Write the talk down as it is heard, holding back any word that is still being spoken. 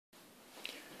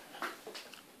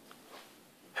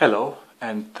Hello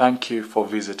and thank you for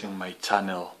visiting my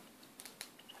channel.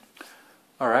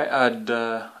 Alright,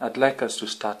 I'd like us to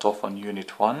start off on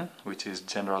Unit 1, which is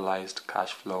Generalized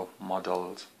Cash Flow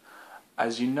Models.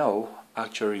 As you know,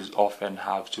 actuaries often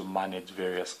have to manage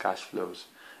various cash flows,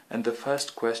 and the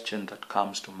first question that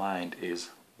comes to mind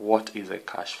is, what is a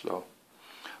cash flow?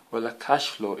 Well, a cash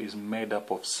flow is made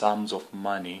up of sums of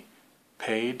money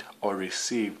paid or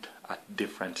received at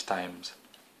different times.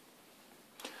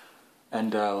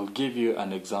 And I'll give you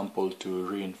an example to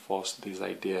reinforce this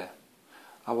idea.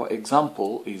 Our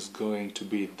example is going to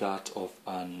be that of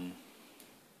an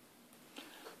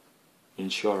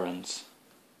insurance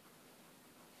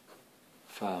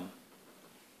firm.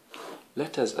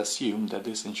 Let us assume that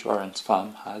this insurance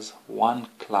firm has one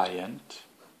client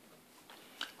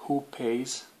who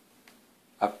pays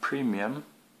a premium,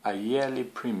 a yearly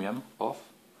premium of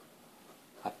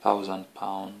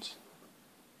 £1,000.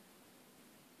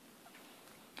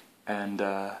 And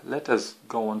let us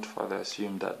go on to further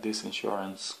assume that this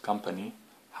insurance company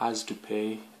has to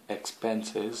pay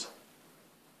expenses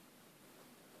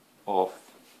of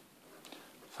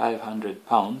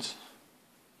 £500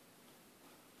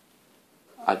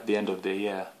 at the end of the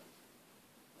year.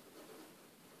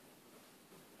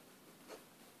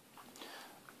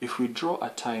 If we draw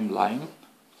a timeline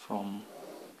from...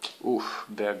 Oof,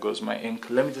 there goes my ink.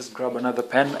 Let me just grab another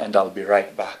pen and I'll be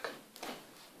right back.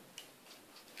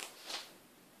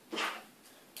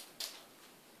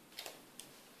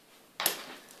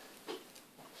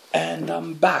 And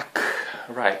I'm back.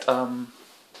 Right.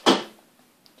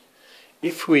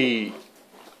 If we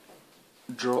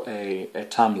draw a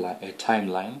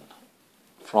timeline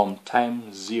from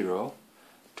time 0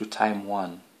 to time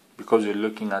 1, because we're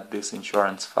looking at this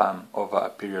insurance firm over a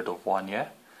period of 1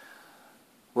 year,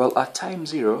 well, at time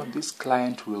 0, this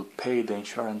client will pay the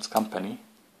insurance company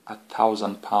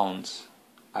 £1,000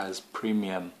 as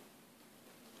premium.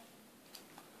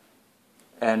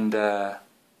 And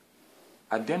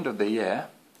at the end of the year,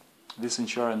 this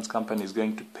insurance company is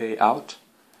going to pay out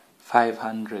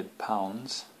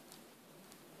 £500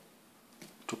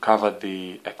 to cover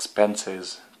the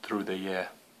expenses through the year.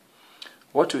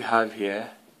 What we have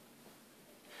here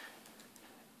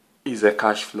is a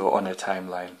cash flow on a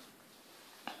timeline.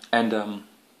 And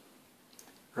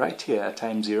right here at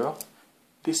time 0,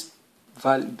 this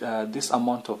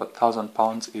amount of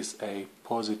 £1,000 is a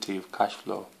positive cash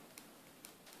flow.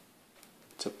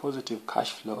 It's a positive cash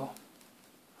flow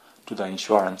to the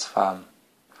insurance firm.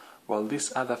 Well,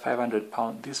 this other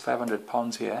 £500, this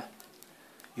 £500 here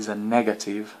is a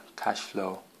negative cash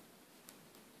flow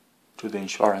to the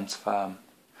insurance firm,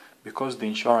 because the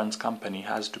insurance company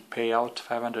has to pay out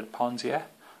 £500 here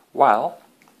while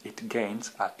it gains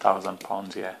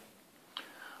 £1,000 here.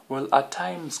 Well, at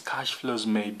times cash flows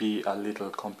may be a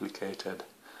little complicated.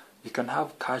 You can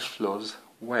have cash flows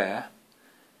where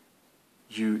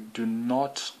you do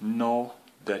not know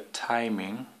the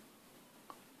timing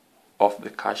of the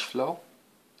cash flow.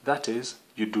 That is,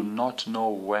 you do not know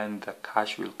when the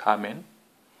cash will come in.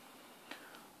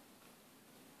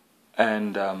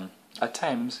 And at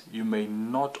times, you may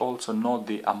not also know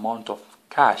the amount of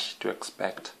cash to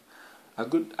expect.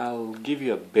 I'll give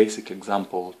you a basic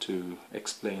example to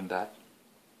explain that.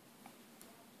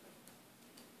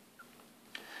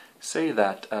 Say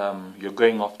that you're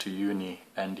going off to uni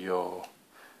and your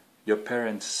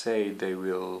parents say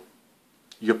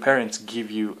your parents give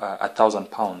you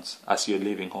 £1,000 as you're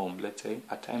leaving home. Let's say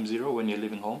at time 0, when you're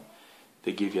leaving home,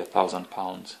 they give you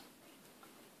 £1,000.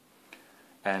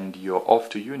 And you're off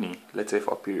to uni, let's say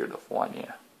for a period of 1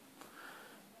 year.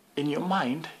 In your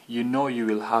mind, you know you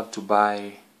will have to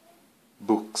buy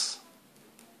books.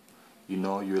 You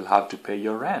know you will have to pay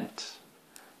your rent.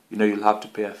 You know you'll have to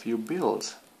pay a few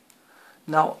bills.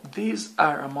 Now, these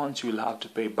are amounts you will have to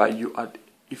pay, but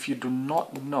if you do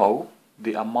not know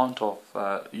the amount of,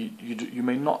 you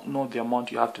may not know the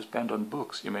amount you have to spend on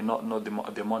books, you may not know the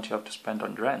amount you have to spend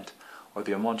on rent, or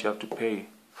the amount you have to pay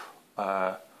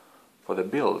for the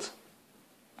bills.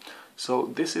 So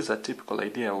this is a typical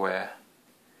idea where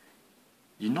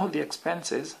you know the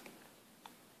expenses,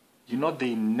 you know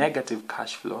the negative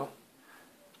cash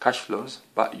flows,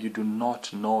 but you do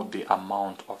not know the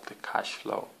amount of the cash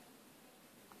flow.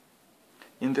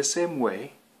 In the same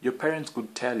way, your parents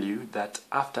could tell you that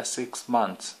after 6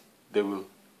 months they will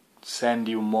send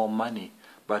you more money,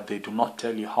 but they do not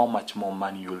tell you how much more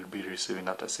money you will be receiving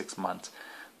after 6 months.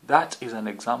 That is an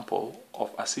example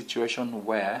of a situation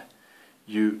where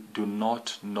you do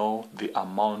not know the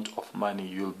amount of money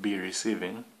you'll be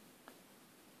receiving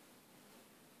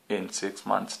in 6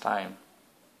 months' time.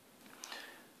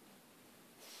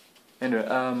 Anyway,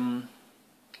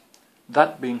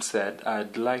 That being said,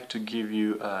 I'd like to give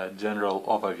you a general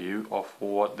overview of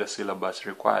what the syllabus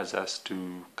requires us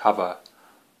to cover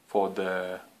for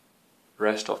the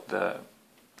rest of the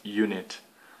unit.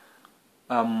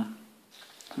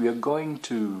 We are going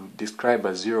to describe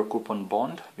a zero coupon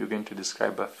bond, you're going to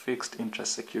describe a fixed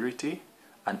interest security,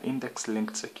 an index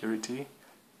linked security,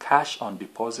 cash on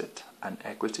deposit and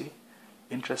equity,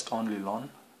 interest only loan,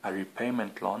 a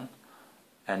repayment loan,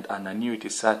 and an annuity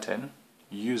certain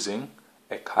using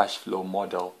a cash flow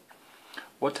model.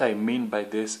 What I mean by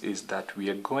this is that we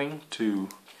are going to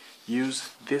use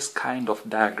this kind of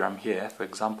diagram here, for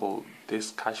example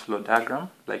this cash flow diagram,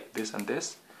 like this and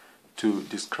this, to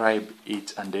describe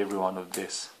each and every one of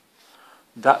this.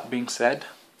 That being said,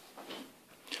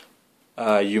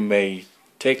 you may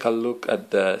take a look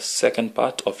at the second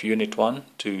part of Unit 1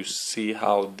 to see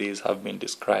how these have been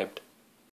described.